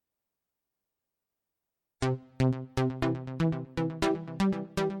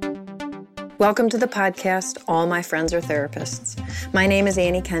Welcome to the podcast, All My Friends Are Therapists. My name is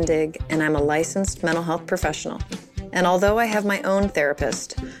Annie Kendig, and I'm a licensed mental health professional. And although I have my own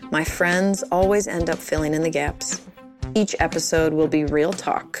therapist, my friends always end up filling in the gaps. Each episode will be real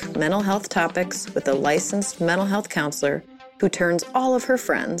talk, mental health topics with a licensed mental health counselor who turns all of her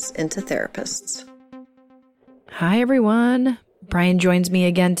friends into therapists. Hi, everyone. Brian joins me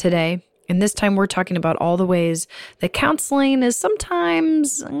again today. And this time we're talking about all the ways that counseling is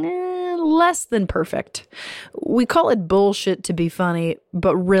sometimes less than perfect. We call it bullshit to be funny,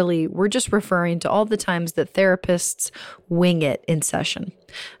 but really we're just referring to all the times that therapists wing it in session.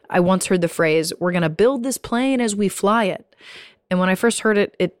 I once heard the phrase, "We're going to build this plane as we fly it." And when I first heard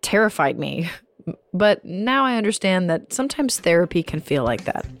it, it terrified me. But now I understand that sometimes therapy can feel like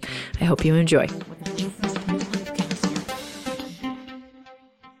that. I hope you enjoy.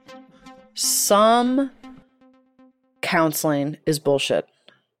 Some counseling is bullshit.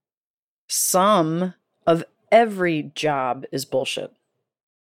 Some of every job is bullshit.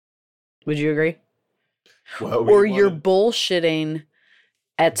 Would you agree? Well, or you're bullshitting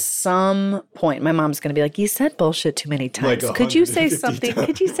at some point. My mom's going to be like, "You said bullshit too many times. Like Could you say 150 something? times.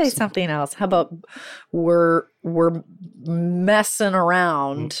 Could you say something else? How about we're messing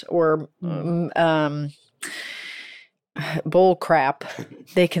around or bull crap?"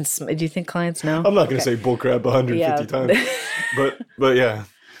 They can. Do you think clients know? I'm not going to say bullcrap 150 times, but yeah.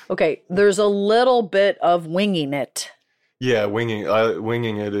 Okay, there's a little bit of winging it. Yeah, winging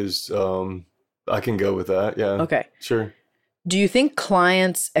it is, I can go with that, yeah. Okay. Sure. Do you think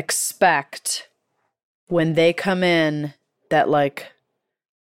clients expect when they come in that like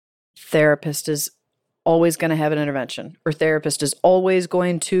therapist is always going to have an intervention or therapist is always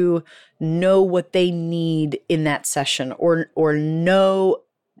going to know what they need in that session or know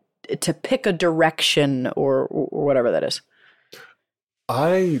to pick a direction or whatever that is?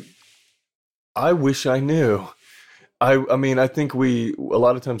 I wish I knew. I mean, I think a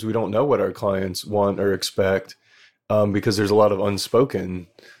lot of times we don't know what our clients want or expect because there's a lot of unspoken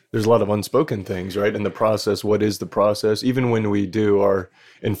things, right? In the process, what is the process? Even when we do our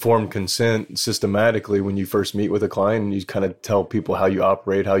informed consent systematically, when you first meet with a client, you kind of tell people how you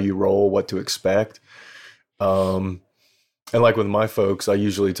operate, how you roll, what to expect. And like with my folks, I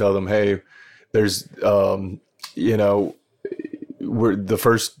usually tell them, hey, there's, we're the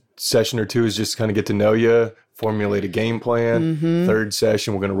first session or two is just kind of get to know you, formulate a game plan. Mm-hmm. Third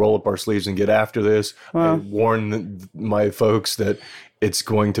session, we're going to roll up our sleeves and get after this. Wow. I warn my folks that it's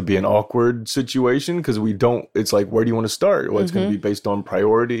going to be an awkward situation because it's like, where do you want to start? Well, it's going to be based on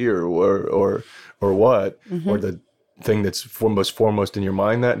priority or what, or the thing that's foremost in your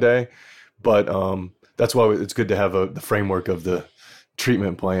mind that day. But that's why it's good to have the framework of the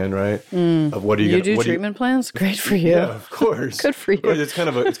treatment plan, right? Of what are you do treatment plans? Great for you. Yeah, of course. Good for you. It's kind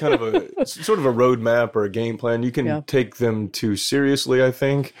of a it's sort of a roadmap or a game plan. You can take them too seriously, I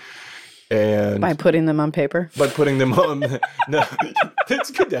think. And By putting them on paper. no, it's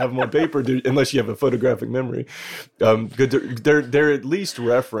good to have them on paper unless you have a photographic memory. They're at least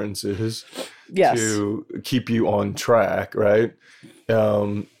references to keep you on track, right?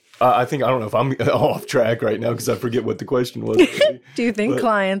 I think, I don't know if I'm off track right now because I forget what the question was. Do you think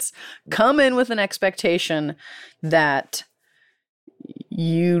clients come in with an expectation that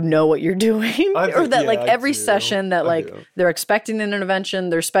you know what you're doing? Or that every session that they're expecting an intervention,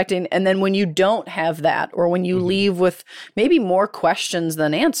 they're expecting, and then when you don't have that, or when you leave with maybe more questions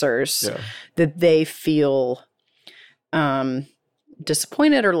than answers, that they feel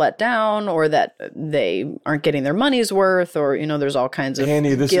disappointed or let down, or that they aren't getting their money's worth, or there's all kinds of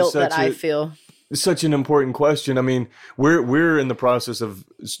guilt that I feel. It's such an important question. I mean, we're in the process of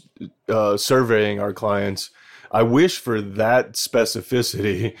surveying our clients. I wish for that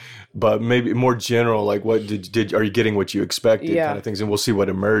specificity, but maybe more general, like what are you getting what you expected kind of things, and we'll see what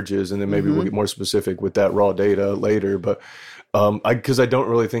emerges, and then maybe we'll get more specific with that raw data later. But because I don't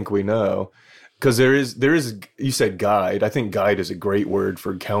really think we know. Because there is, you said guide. I think guide is a great word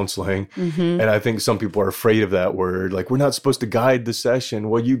for counseling. And I think some people are afraid of that word. Like, we're not supposed to guide the session.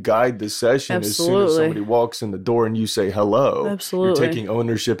 Well, you guide the session as soon as somebody walks in the door and you say hello. Absolutely. You're taking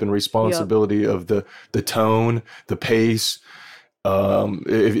ownership and responsibility of the tone, the pace,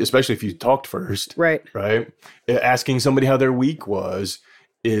 especially if you talked first. Right. Asking somebody how their week was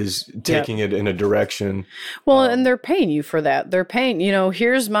is taking it in a direction. Well, and they're paying you for that. They're paying,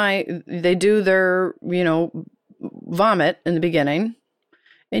 they do their, vomit in the beginning,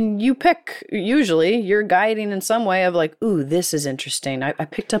 and you pick, usually you're guiding in some way of like, ooh, this is interesting. I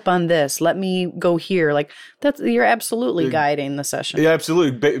picked up on this. Let me go here. Like you're absolutely guiding the session. Yeah,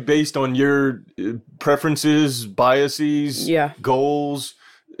 absolutely. Based on your preferences, biases, goals,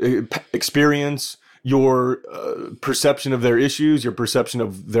 experience, your perception of their issues, your perception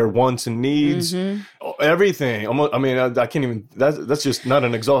of their wants and needs, everything. Almost, I mean, I can't even. That's just not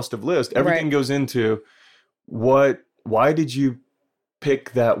an exhaustive list. Everything goes into why did you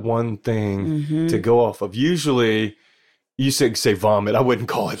pick that one thing to go off of? Usually, you say vomit. I wouldn't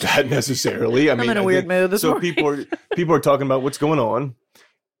call it that necessarily. I mean, I'm in a weird mood this morning. people are talking about what's going on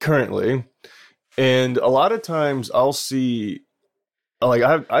currently, and a lot of times I'll see, like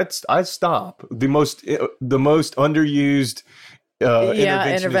I stop the most underused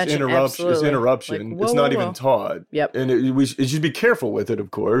intervention is interruption. Like, it's not even taught. Yep. And it should be careful with it, of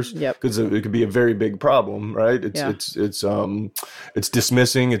course. Yep. Because it could be a very big problem, right? It's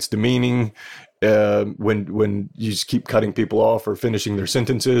dismissing, it's demeaning. When you just keep cutting people off or finishing their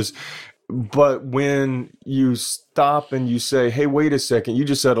sentences. But when you stop and you say, hey, wait a second, you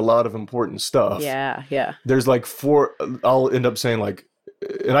just said a lot of important stuff. Yeah. There's like 4, I'll end up saying like,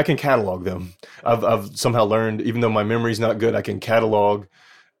 and I can catalog them. I've somehow learned, even though my memory's not good, I can catalog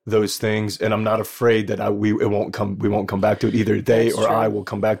those things, and I'm not afraid that we won't come back to it. Either they or I will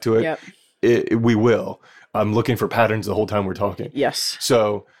come back to it. Yep. We will. I'm looking for patterns the whole time we're talking. Yes.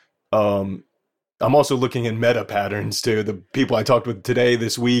 So, I'm also looking in meta patterns too. The people I talked with today,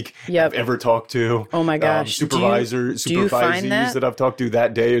 this week, I've ever talked to. Oh my gosh. Supervisees that I've talked to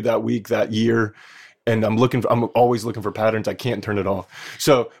that day or that week, that year. And I'm always looking for patterns. I can't turn it off.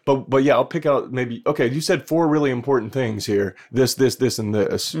 So, but yeah, I'll pick out maybe, okay, you said 4 really important things here. This, and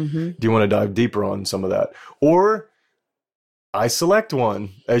this. Do you want to dive deeper on some of that? Or I select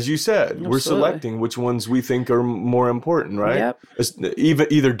one, as you said. Absolutely. We're selecting which ones we think are more important, right? Yep.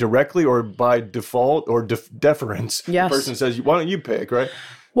 Either directly or by default or deference. Yes. The person says, why don't you pick, right?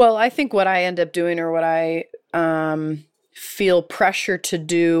 Well, I think what I end up doing, or what I feel pressure to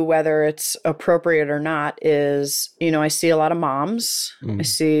do, whether it's appropriate or not, is, I see a lot of moms. I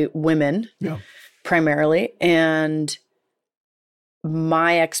see women primarily. And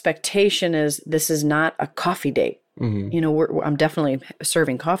my expectation is this is not a coffee date. I'm definitely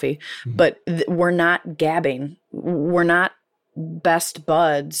serving coffee, but we're not gabbing. We're not best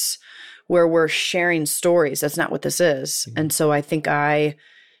buds where we're sharing stories. That's not what this is. And so I think I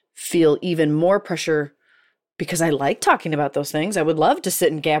feel even more pressure because I like talking about those things. I would love to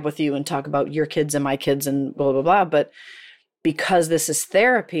sit and gab with you and talk about your kids and my kids and blah, blah, blah. But because this is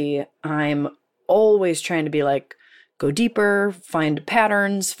therapy, I'm always trying to be like, go deeper, find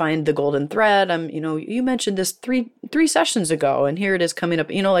patterns, find the golden thread. You mentioned this three sessions ago, and here it is coming up.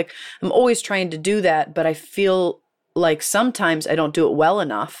 I'm always trying to do that, but I feel like sometimes I don't do it well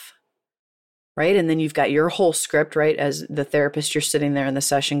enough, right? And then you've got your whole script, right? As the therapist, you're sitting there in the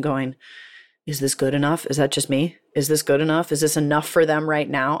session going, is this good enough? Is that just me? Is this good enough? Is this enough for them right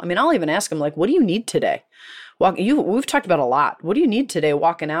now? I mean, I'll even ask them, like, what do you need today? We've talked about a lot. What do you need today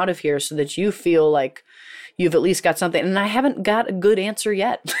walking out of here so that you feel like you've at least got something? And I haven't got a good answer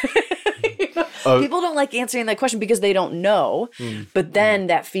yet. People don't like answering that question because they don't know. But then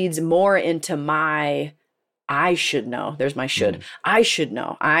that feeds more into my, I should know. There's my should. I should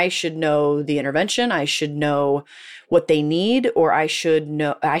know. I should know the intervention. I should know what they need, or I should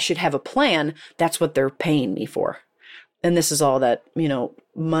have a plan. That's what they're paying me for. And this is all that,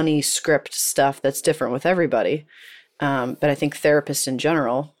 money script stuff that's different with everybody. But I think therapists in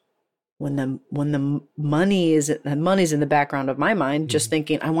general, when the money's in the background of my mind, just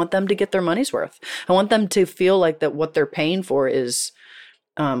thinking, I want them to get their money's worth. I want them to feel like that what they're paying for is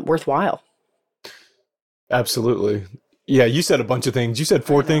worthwhile. Absolutely. Yeah, you said a bunch of things. You said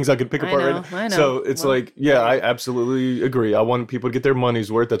 4 things I could pick apart right now. I know. So it's I absolutely agree. I want people to get their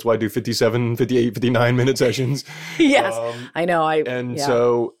money's worth. That's why I do 57, 58, 59-minute sessions. Yes, I know.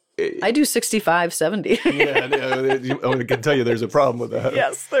 So I do 65, 70. I can tell you there's a problem with that.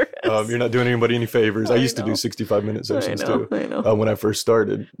 Yes, there is. You're not doing anybody any favors. I used to do 65-minute sessions too. I know. When I first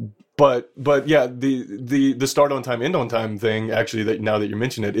started. But yeah, the start on time, end on time thing, actually, that now that you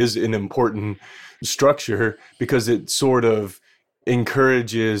mention it, is an important structure because it sort of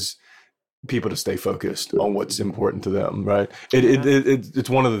encourages people to stay focused on what's important to them, right? It's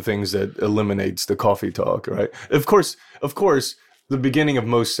one of the things that eliminates the coffee talk, right? Of course, the beginning of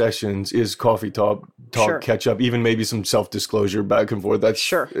most sessions is coffee talk, sure. Catch up, even maybe some self-disclosure back and forth. That's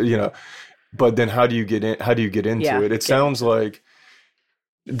sure. But then how do you get into it? It sounds like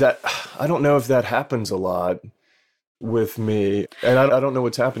that. I don't know if that happens a lot with me, and I don't know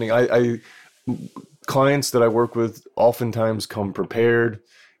what's happening. Clients that I work with oftentimes come prepared,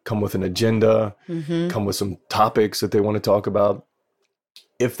 come with an agenda, come with some topics that they want to talk about.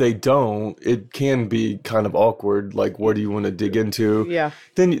 If they don't, it can be kind of awkward. Like, what do you want to dig into? Yeah.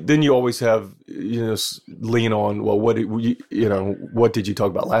 Then you always have, lean on, well, what did you talk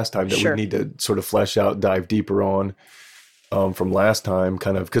about last time that Sure. we need to sort of flesh out, dive deeper on from last time,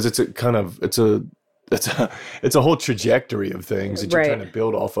 kind of, because it's a whole trajectory of things that you're Right. trying to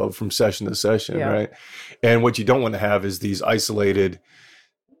build off of from session to session, Yeah. right? And what you don't want to have is these isolated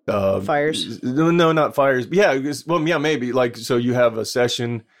Fires. no, not fires. Yeah, maybe. Like, so you have a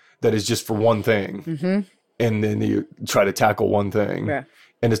session that is just for one thing, and then you try to tackle one thing, Yeah.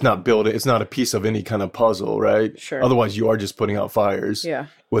 and it's not building. It's not a piece of any kind of puzzle, right? Sure. Otherwise, you are just putting out fires. Yeah.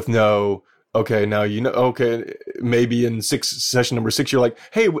 With no. Okay, now maybe in session number 6, you're like,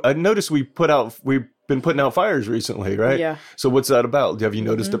 hey, I noticed we've been putting out fires recently, right? Yeah. So what's that about? Have you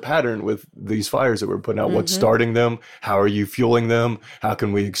noticed a pattern with these fires that we're putting out? What's starting them? How are you fueling them? How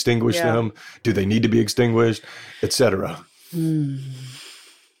can we extinguish them? Do they need to be extinguished, etc.?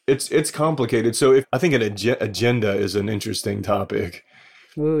 It's complicated. So I think an agenda is an interesting topic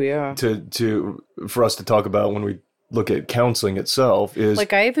Ooh, yeah. for us to talk about when we look at counseling itself. Is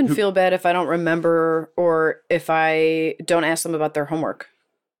Like, I even feel bad if I don't remember or if I don't ask them about their homework.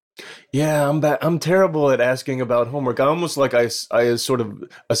 Yeah, I'm terrible at asking about homework. I almost like I sort of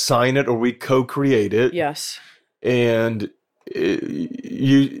assign it, or we co-create it. Yes. And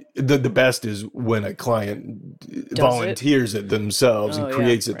the best is when a client volunteers it themselves and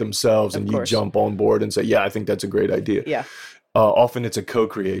creates it themselves, and you jump on board and say, yeah, I think that's a great idea. Yeah. Often it's a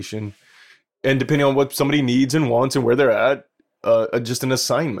co-creation, and depending on what somebody needs and wants and where they're at, just an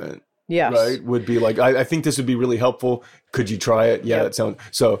assignment. Yes. Right, would be like, I think this would be really helpful. Could you try it? Yeah, that sounds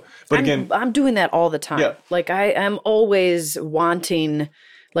so. But again, I'm doing that all the time. Yeah. Like, I am always wanting,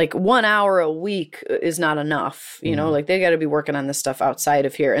 like, 1 hour a week is not enough. You know, like, they got to be working on this stuff outside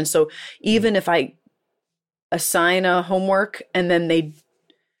of here. And so even if I assign a homework and then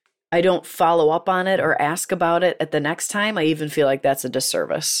I don't follow up on it or ask about it at the next time, I even feel like that's a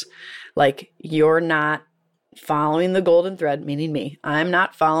disservice. Like, you're not following the golden thread, meaning me. I'm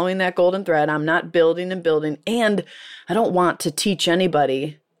not following that golden thread. I'm not building and building. And I don't want to teach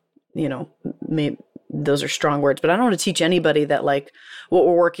anybody, you know, maybe those are strong words, but I don't want to teach anybody that, like, what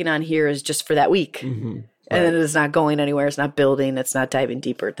we're working on here is just for that week. And then it's not going anywhere. It's not building. It's not diving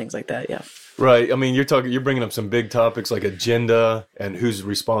deeper, things like that. Yeah. Right. I mean, you're bringing up some big topics like agenda and who's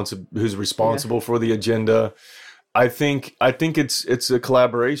responsible for the agenda. I think it's a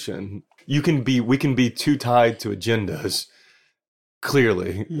collaboration. We can be too tied to agendas.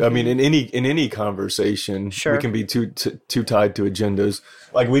 Clearly, I mean, in any conversation, we can be too tied to agendas.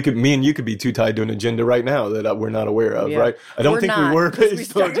 Like, me and you could be too tied to an agenda right now that we're not aware of, right? I don't think we were.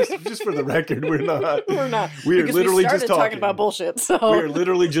 Based on, just for the record, we're not. We're not. We are literally just talking about bullshit. So we are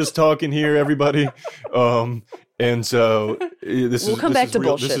literally just talking here, everybody. And so we'll come back to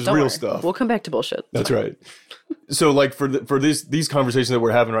bullshit. This is Don't real worry. stuff. We'll come back to bullshit. That's right. So, like, for these conversations that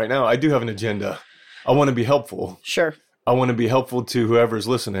we're having right now, I do have an agenda. I want to be helpful. Sure. I want to be helpful to whoever's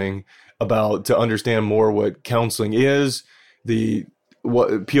listening to understand more what counseling is,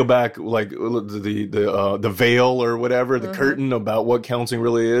 peel back like the veil or whatever, the curtain about what counseling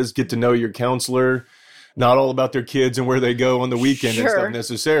really is. Get to know your counselor, not all about their kids and where they go on the weekend and stuff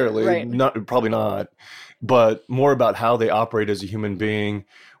necessarily. Right. Probably not, but more about how they operate as a human being.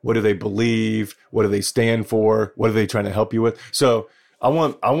 What do they believe? What do they stand for? What are they trying to help you with? So I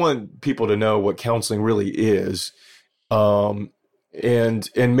want people to know what counseling really is. And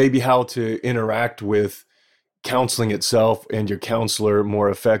maybe how to interact with counseling itself and your counselor more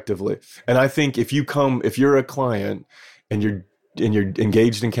effectively. And I think if you're a client and you're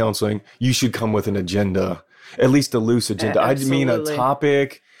engaged in counseling, you should come with an agenda, at least a loose agenda. I mean, a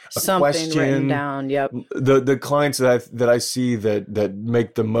topic, something question written down. Yep. The clients that I see that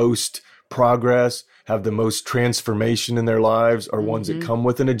make the most progress, have the most transformation in their lives, are ones that come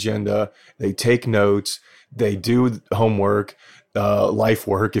with an agenda. They take notes. They do homework, life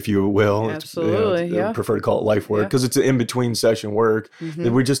work, if you will. Absolutely, I prefer to call it life work because it's an in-between session work.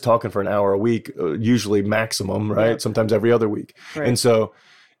 We're just talking for an hour a week, usually maximum, right? Yep. Sometimes every other week. Right. And so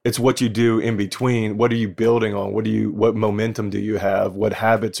it's what you do in between. What are you building on? What momentum do you have? What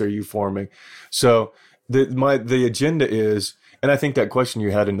habits are you forming? So the agenda is, and I think that question you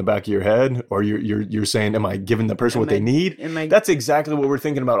had in the back of your head, or you're saying, am I giving the person what they need? That's exactly what we're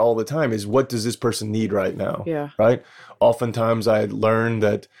thinking about all the time, is what does this person need right now? Yeah. Right? Oftentimes I learned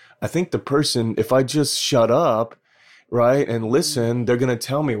that I think the person, if I just shut up, right, and listen, they're going to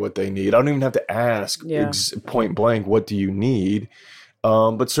tell me what they need. I don't even have to ask point blank, what do you need?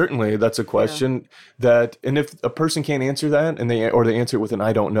 But certainly that's a question and if a person can't answer that they answer it with an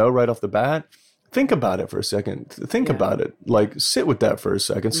I don't know right off the bat, think about it for a second. Think about it. Like, sit with that for a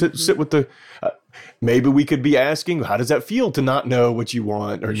second. Sit with maybe we could be asking, how does that feel to not know what you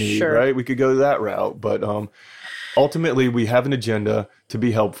want or need, Sure. right? We could go that route. But ultimately, we have an agenda to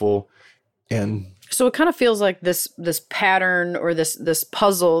be helpful. And So it kind of feels like this pattern or this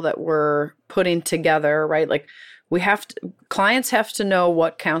puzzle that we're putting together, right? Like clients have to know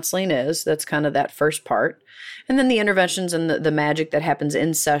what counseling is. That's kind of that first part. And then the interventions and the magic that happens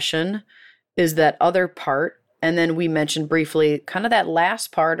in session is that other part. And then we mentioned briefly kind of that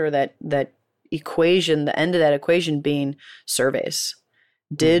last part, or that equation, the end of that equation being surveys.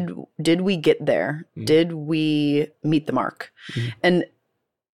 Did we get there? Did we meet the mark? And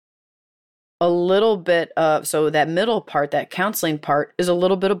a little bit of, so that middle part, that counseling part, is a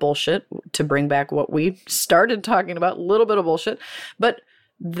little bit of bullshit, to bring back what we started talking about, a little bit of bullshit. But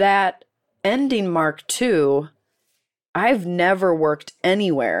that ending mark too, I've never worked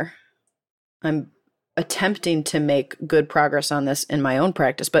anywhere. I'm attempting to make good progress on this in my own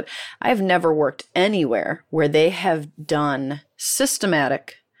practice, but I've never worked anywhere where they have done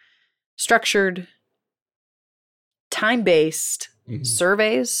systematic, structured, time-based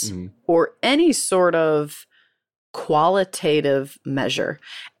surveys or any sort of qualitative measure.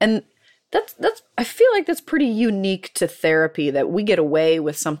 And that's I feel like that's pretty unique to therapy, that we get away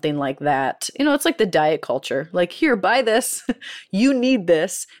with something like that. You know, it's like the diet culture. Like, here, buy this, you need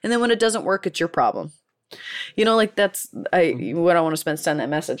this, and then when it doesn't work, it's your problem. You know, like we don't want to send that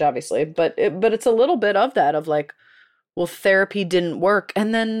message, obviously, but it's a little bit of that, of like, well, therapy didn't work,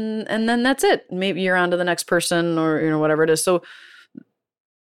 and then that's it. Maybe you're on to the next person, or, you know, whatever it is. So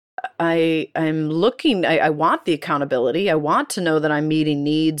I'm looking, I want the accountability. I want to know that I'm meeting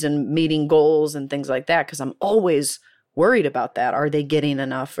needs and meeting goals and things like that, because I'm always worried about that. Are they getting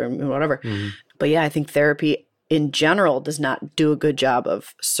enough, or whatever? But yeah, I think therapy in general does not do a good job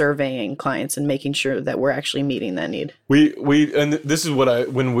of surveying clients and making sure that we're actually meeting that need. And this is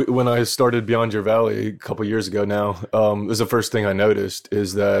what when I started Beyond Your Valley a couple years ago now, was the first thing I noticed,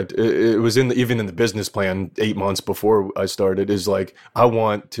 is that it was even in the business plan 8 months before I started, is like, I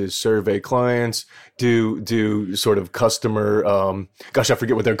want to survey clients, do sort of customer, I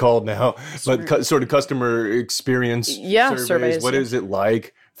forget what they're called now, but sort of customer experience surveys. What is it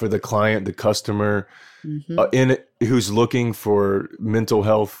like for the client, the customer, who's looking for mental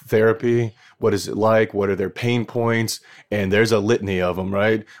health therapy? What is it like? What are their pain points? And there's a litany of them,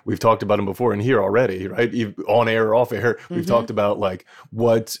 right? We've talked about them before in here already, right? On air or off air, we've talked about like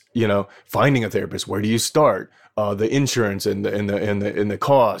finding a therapist. Where do you start? The insurance and the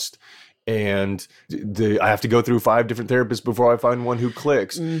cost. And I have to go through 5 different therapists before I find one who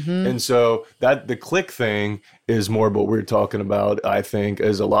clicks. And so the click thing is more what we're talking about, I think,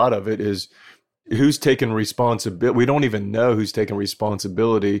 as a lot of it is who's taking responsibility. We don't even know who's taking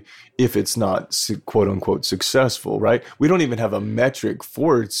responsibility if it's not quote unquote successful, right? We don't even have a metric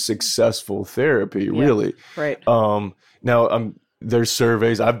for successful therapy, really. Right. Now, there's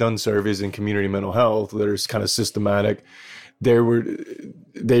surveys. I've done surveys in community mental health that are kind of systematic. They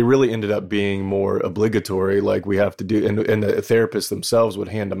really ended up being more obligatory, like we have to do, and the therapists themselves would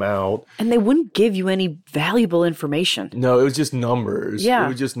hand them out. And they wouldn't give you any valuable information. No, it was just numbers. Yeah. It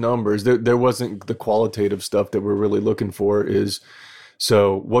was just numbers. There wasn't the qualitative stuff that we're really looking for.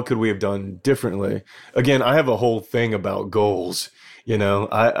 So what could we have done differently? Again, I have a whole thing about goals. You know,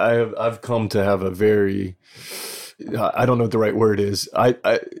 I've come to have a very, I don't know what the right word is.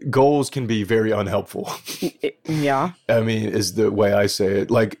 Goals can be very unhelpful. Yeah. I mean, is the way I say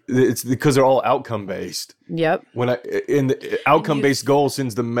it. Like, it's because they're all outcome based. Yep. In the outcome based goal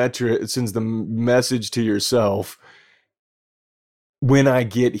sends the message to yourself, when I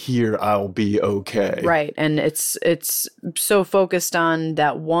get here, I'll be okay. Right. And it's so focused on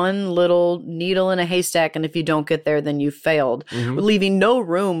that one little needle in a haystack. And if you don't get there, then you failed, leaving no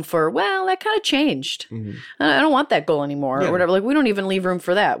room for, well, that kind of changed. I don't want that goal anymore, or whatever. Like, we don't even leave room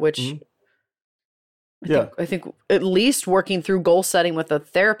for that, which I think at least working through goal setting with a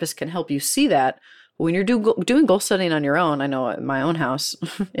therapist can help you see that. But when you're doing goal setting on your own, I know at my own house,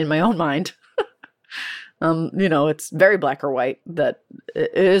 in my own mind, it's very black or white, that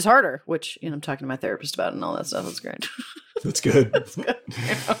it is harder, which, I'm talking to my therapist about and all that stuff. That's great. That's good. That's good.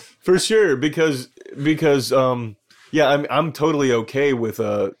 For sure. Because I'm totally okay with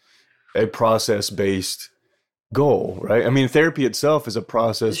a process-based goal, right? I mean, therapy itself is a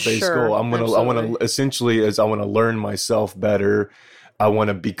process-based goal. I want to learn myself better. I want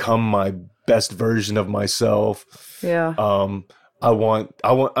to become my best version of myself. Yeah.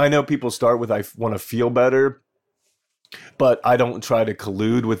 I know people start with, I want to feel better, but I don't try to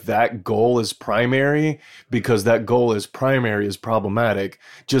collude with that goal as primary, because that goal as primary is problematic.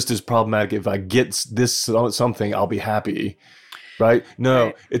 Just as problematic, if I get this something, I'll be happy. right? No,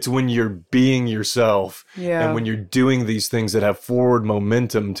 Right. it's when you're being yourself Yeah. and when you're doing these things that have forward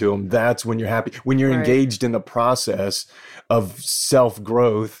momentum to them. That's when you're happy. When you're Right. engaged in the process of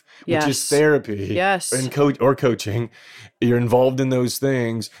self-growth, which is Yes. therapy Yes. and coaching, you're involved in those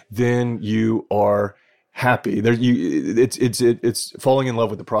things, then you are happy. It's falling in love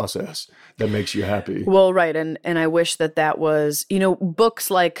with the process that makes you happy. Well, right. And I wish that was, books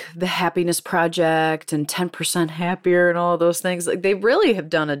like The Happiness Project and 10% Happier and all those things, like they really have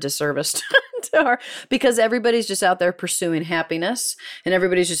done a disservice to our, because everybody's just out there pursuing happiness, and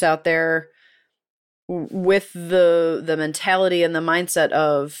everybody's just out there with the mentality and the mindset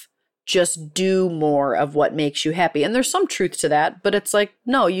of just do more of what makes you happy. And there's some truth to that, but it's like,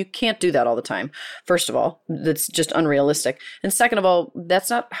 no, you can't do that all the time. First of all, that's just unrealistic. And second of all, that's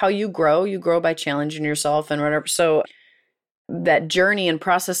not how you grow. You grow by challenging yourself and whatever. So that journey and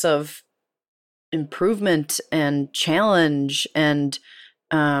process of improvement and challenge and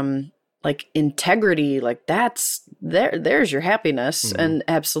like integrity, like there's your happiness, and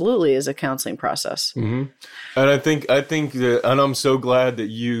absolutely is a counseling process. Mm-hmm. And I think that, and I'm so glad that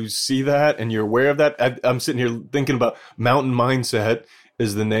you see that and you're aware of that. I'm sitting here thinking about Mountain Mindset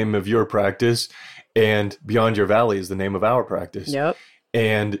is the name of your practice, and Beyond Your Valley is the name of our practice. Yep.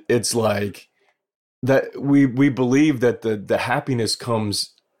 And it's like that we believe that the happiness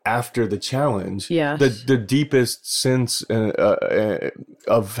comes after the challenge. Yes. The deepest sense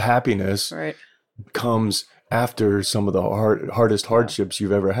of happiness Right. comes after some of the hardest hardships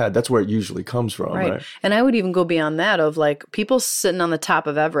you've ever had. That's where it usually comes from, right? And I would even go beyond that of like people sitting on the top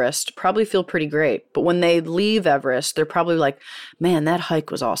of Everest probably feel pretty great. But when they leave Everest, they're probably like, man, that hike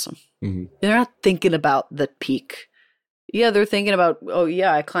was awesome. Mm-hmm. They're not thinking about the peak. Yeah, they're thinking about, oh,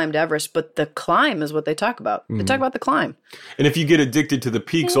 yeah, I climbed Everest, but the climb is what they talk about. They talk about the climb. And if you get addicted to the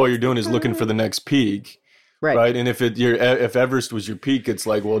peaks, all you're doing is looking for the next peak. Right. And if Everest was your peak, it's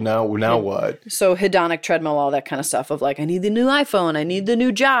like, well, now what? So hedonic treadmill, all that kind of stuff of like, I need the new iPhone, I need the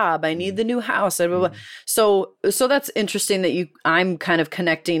new job, I need the new house. Blah, blah, blah. So that's interesting that I'm kind of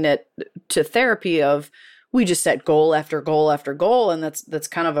connecting it to therapy of we just set goal after goal after goal. And that's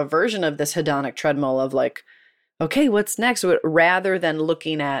kind of a version of this hedonic treadmill of like, okay, what's next? Rather than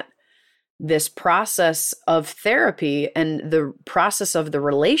looking at this process of therapy and the process of the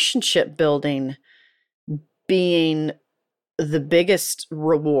relationship building being the biggest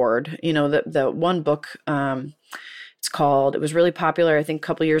reward. The one book, it was really popular, I think a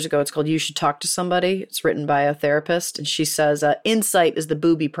couple of years ago. It's called You Should Talk to Somebody. It's written by a therapist. And she says, insight is the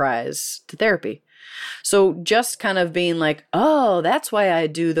booby prize to therapy. So just kind of being like, oh, that's why I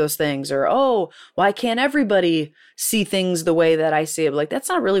do those things. Or, oh, why can't everybody see things the way that I see it? Like, that's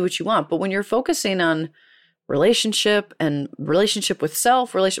not really what you want. But when you're focusing on relationship and relationship with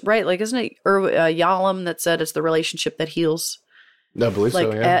self, right? Like, isn't it Yalom that said it's the relationship that heals? I believe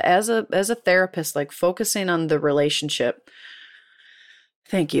like, so, yeah. As a therapist, like focusing on the relationship.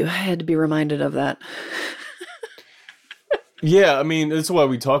 Thank you. I had to be reminded of that. Yeah, I mean, that's why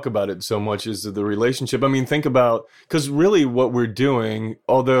we talk about it so much is the relationship. I mean, think about, because really what we're doing,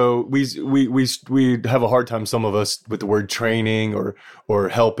 although we have a hard time, some of us, with the word training or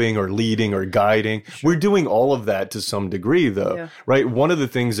helping or leading or guiding. Sure. We're doing all of that to some degree, though, right? One of the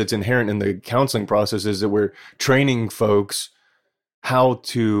things that's inherent in the counseling process is that we're training folks how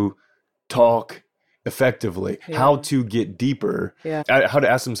to talk effectively, how to get deeper, how to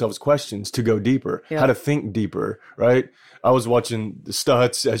ask themselves questions to go deeper, how to think deeper, right? I was watching The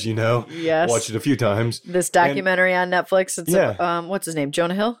Stutz, as you know. Yes. Watched it a few times. This documentary on Netflix. It's what's his name?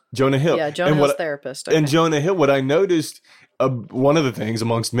 Jonah Hill? Jonah Hill. Yeah, Jonah Hill's therapist. Okay. And Jonah Hill, what I noticed, one of the things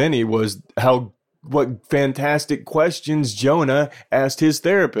amongst many was what fantastic questions Jonah asked his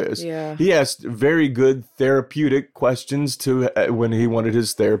therapist. Yeah. He asked very good therapeutic questions when he wanted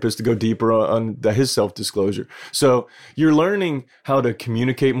his therapist to go deeper on his self-disclosure. So you're learning how to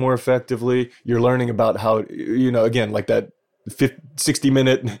communicate more effectively. You're learning about how, again, like that 60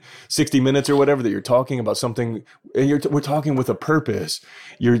 minutes or whatever that you're talking about something, and we're talking with a purpose.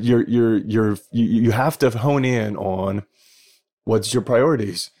 You have to hone in on what's your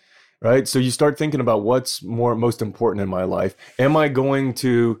priorities. Right. So you start thinking about what's most important in my life. Am I going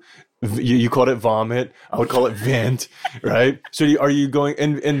to, you called it vomit. I would call it vent. Right. So are you going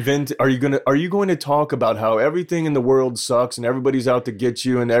and vent? Are you going to talk about how everything in the world sucks and everybody's out to get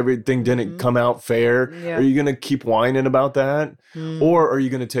you and everything didn't come out fair? Yeah. Are you going to keep whining about that? Or are you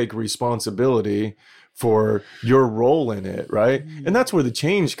going to take responsibility for your role in it? Right. And that's where the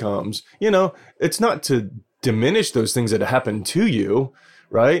change comes. It's not to diminish those things that happen to you.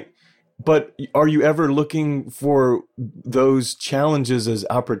 Right. But are you ever looking for those challenges as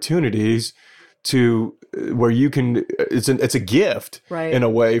opportunities to where you can, it's a gift Right. in a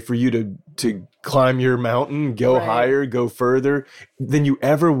way for you to climb your mountain, go Right. higher, go further than you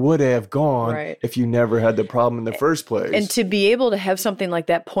ever would have gone Right. if you never had the problem in the first place. And to be able to have something like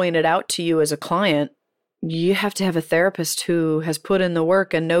that pointed out to you as a client, you have to have a therapist who has put in the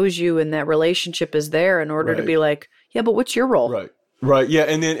work and knows you, and that relationship is there in order to Right. be like, yeah, but what's your role? Right. Right. Yeah.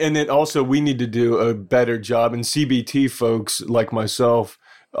 And then also we need to do a better job. And CBT folks like myself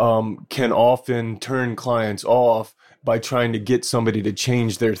can often turn clients off by trying to get somebody to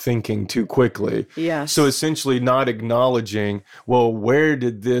change their thinking too quickly. Yes. So essentially not acknowledging, well, where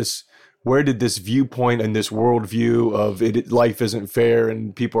did this viewpoint and this worldview of life isn't fair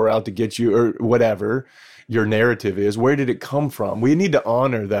and people are out to get you, or whatever your narrative is, where did it come from? We need to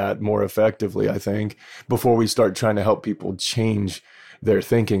honor that more effectively, I think, before we start trying to help people change their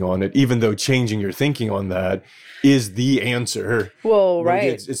thinking on it, even though changing your thinking on that is the answer. Well,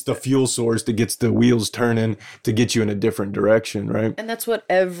 right. It's the fuel source that gets the wheels turning to get you in a different direction, right? And that's what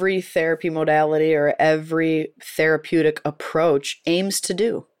every therapy modality or every therapeutic approach aims to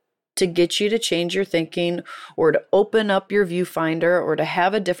do, to get you to change your thinking or to open up your viewfinder or to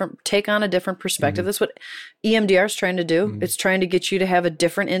have take on a different perspective. That's what EMDR is trying to do. It's trying to get you to have a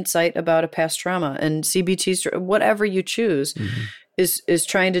different insight about a past trauma, and CBT's, whatever you choose, is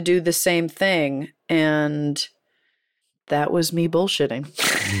trying to do the same thing. And that was me bullshitting.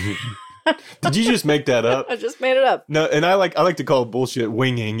 Did you just make that up? I just made it up. No, and I like to call it bullshit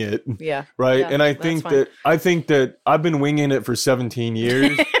winging it. Yeah. Right. Yeah, and I that's think fine. that I've been winging it for 17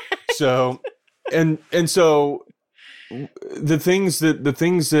 years. So and so the things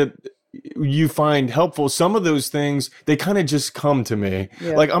that you find helpful, some of those things, they kind of just come to me.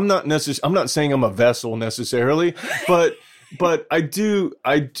 Yeah. Like I'm not saying I'm a vessel necessarily, but I do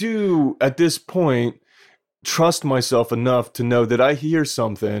at this point trust myself enough to know that I hear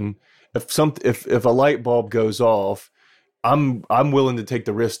something. If a light bulb goes off, I'm willing to take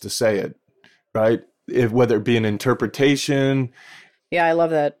the risk to say it, right? Whether it be an interpretation. Yeah, I love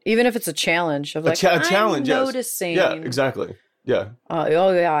that. Even if it's a challenge of like, a challenge, I'm yes. noticing. Yeah, exactly. Yeah.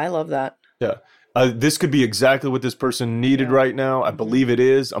 Oh, yeah, I love that. Yeah. This could be exactly what this person needed right now. I believe it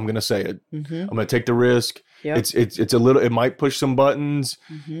is. I'm going to say it. I'm going to take the risk. Yep. It's a little, it might push some buttons,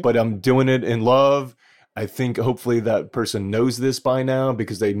 but I'm doing it in love. I think hopefully that person knows this by now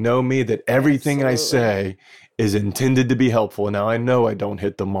because they know me, that everything I say is intended to be helpful. Now I know I don't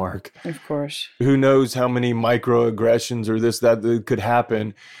hit the mark. Of course. Who knows how many microaggressions or that could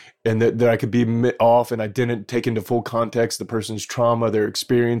happen, and that I could be off and I didn't take into full context the person's trauma, their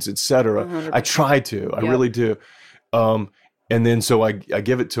experience, etc. 100%. I try to. I really do. And then so I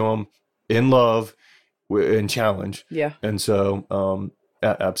give it to them in love and challenge. Yeah. And so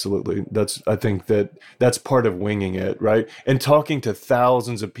absolutely. I think that's part of winging it, right? And talking to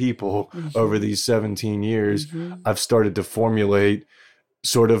thousands of people over these 17 years, I've started to formulate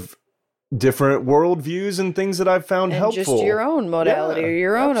sort of different worldviews and things that I've found helpful. Just your own modality or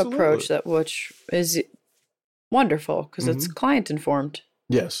your own absolutely. approach, which is wonderful because it's client informed.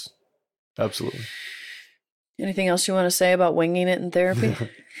 Yes, absolutely. Anything else you want to say about winging it in therapy?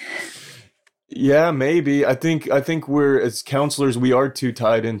 Yeah, maybe. I think we're, as counselors, we are too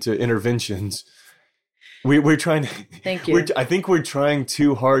tied into interventions. We're trying to. Thank you. I think we're trying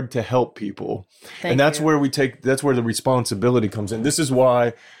too hard to help people, Thank and that's you. where that's where the responsibility comes in. This is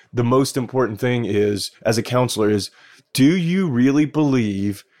why the most important thing is, as a counselor, is, do you really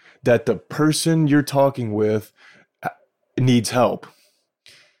believe that the person you're talking with needs help?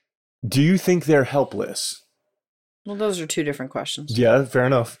 Do you think they're helpless? Well, those are two different questions. Yeah, fair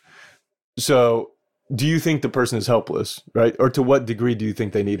enough. So do you think the person is helpless, right? Or to what degree do you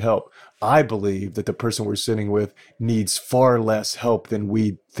think they need help? I believe that the person we're sitting with needs far less help than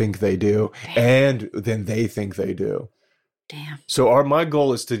we think they do. And than they think they do. Damn. So my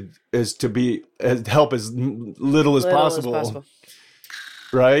goal is to be help as little as possible.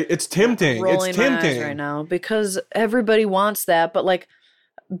 Right? It's tempting. Rolling It's my tempting eyes right now because everybody wants that, but like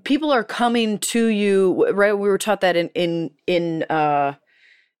people are coming to you, right? We were taught that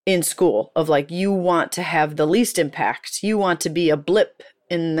in school of like, you want to have the least impact. You want to be a blip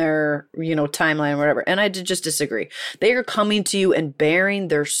in their, timeline or whatever. And I just disagree. They are coming to you and bearing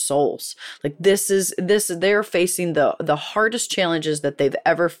their souls. Like they're facing the hardest challenges that they've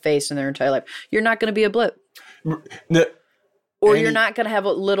ever faced in their entire life. You're not going to be a blip. No, Or you're not going to have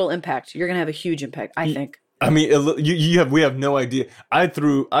a little impact. You're going to have a huge impact, I think. I mean, we have no idea. I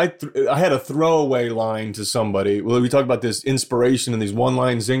had a throwaway line to somebody. Well, we talk about this inspiration and these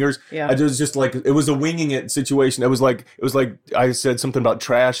one-line zingers. Yeah. I was just like, it was a winging it situation. It was like I said something about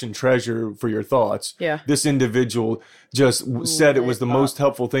trash and treasure for your thoughts. Yeah. This individual just said it was the most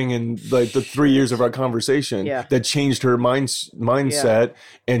helpful thing in like the 3 years of our conversation that changed her mindset,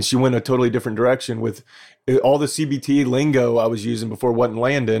 and she went a totally different direction with all the CBT lingo I was using before wasn't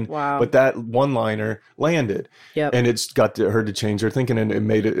landing. Wow. But that one-liner landed. Yep. And it's got her to change her thinking, and it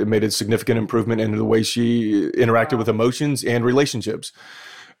made a significant improvement in the way she interacted with emotions and relationships.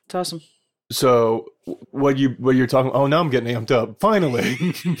 It's awesome. So what you're talking, oh, now I'm getting amped up. Finally.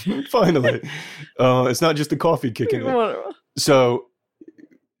 Finally. It's not just the coffee kicking in. So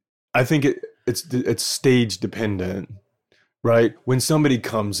I think it's stage dependent. Right? When somebody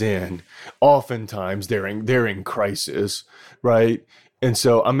comes in, oftentimes they're in crisis, right? And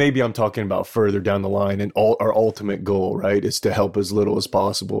so maybe I'm talking about further down the line, and our ultimate goal, right, is to help as little as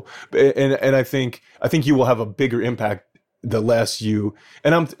possible. And I think you will have a bigger impact the less you.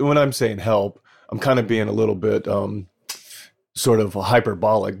 And when I'm saying help, I'm kind of being a little bit sort of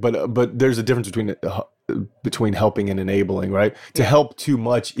hyperbolic, but there's a difference between helping and enabling, right? To help too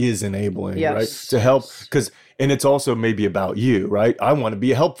much is enabling, right? To help, and it's also maybe about you, right? I want to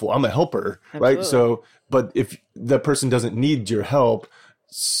be helpful. I'm a helper, right? So, but if the person doesn't need your help,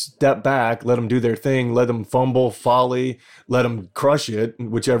 step back, let them do their thing, let them fumble, folly, let them crush it,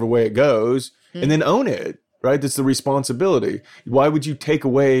 whichever way it goes, and then own it, right? That's the responsibility. Why would you take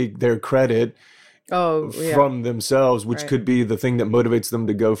away their credit from themselves, which could be the thing that motivates them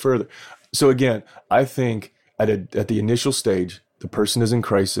to go further? So again, I think at the initial stage, the person is in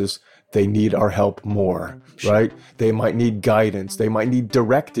crisis. They need our help more, right? They might need guidance. They might need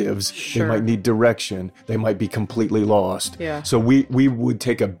directives. They might need direction. They might be completely lost. Yeah. So we would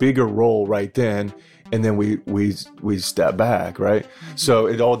take a bigger role right then, and then we step back, right? So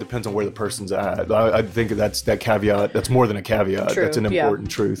it all depends on where the person's at. I think that's that caveat. That's more than a caveat. True. That's an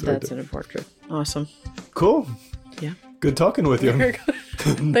important truth. That's an important truth. Awesome. Cool. Yeah. Good talking with you.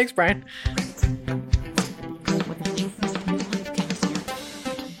 Thanks, Brian.